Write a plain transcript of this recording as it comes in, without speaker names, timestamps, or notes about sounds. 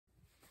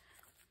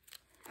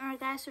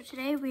guys, so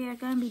today we are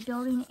going to be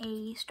building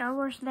a Star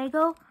Wars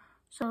Lego,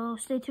 so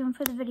stay tuned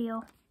for the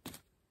video.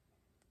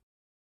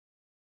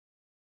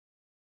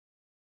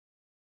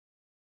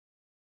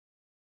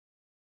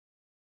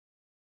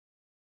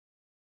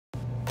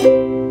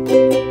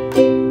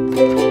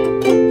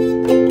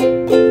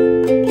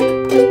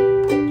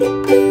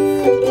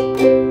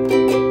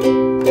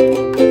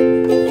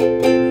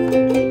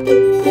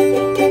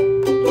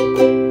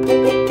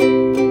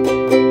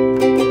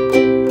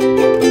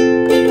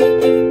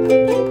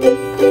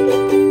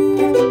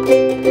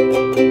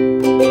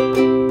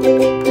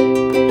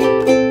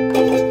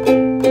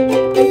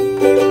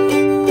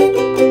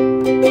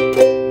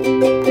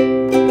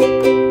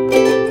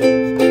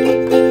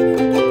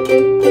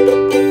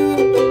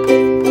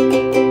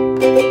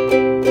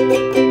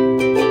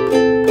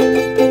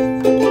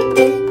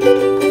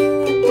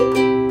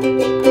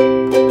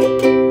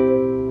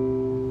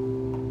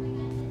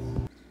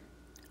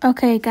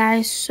 Okay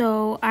guys,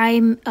 so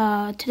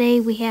today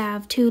we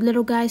have two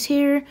little guys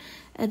here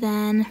and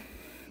then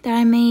that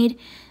I made.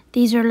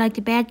 These are like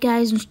the bad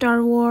guys in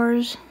Star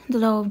Wars, the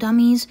little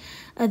dummies,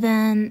 and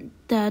then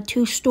the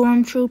two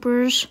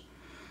stormtroopers,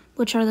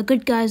 which are the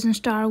good guys in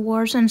Star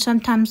Wars, and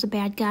sometimes the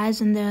bad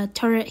guys, and the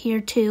turret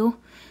here too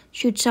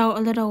shoots out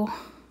a little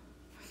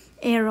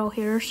arrow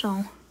here,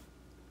 so.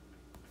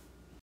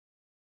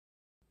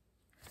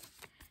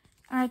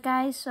 Alright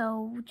guys,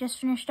 so just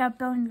finished up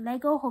building the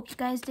Lego. Hope you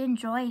guys did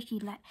enjoy. If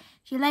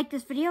you like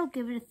this video,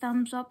 give it a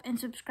thumbs up and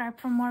subscribe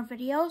for more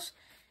videos.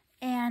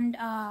 And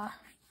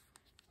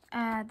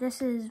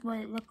this is what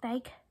it looked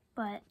like,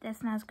 but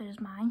that's not as good as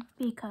mine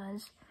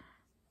because,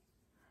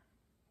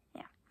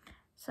 yeah.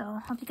 So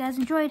hope you guys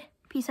enjoyed.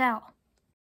 Peace out.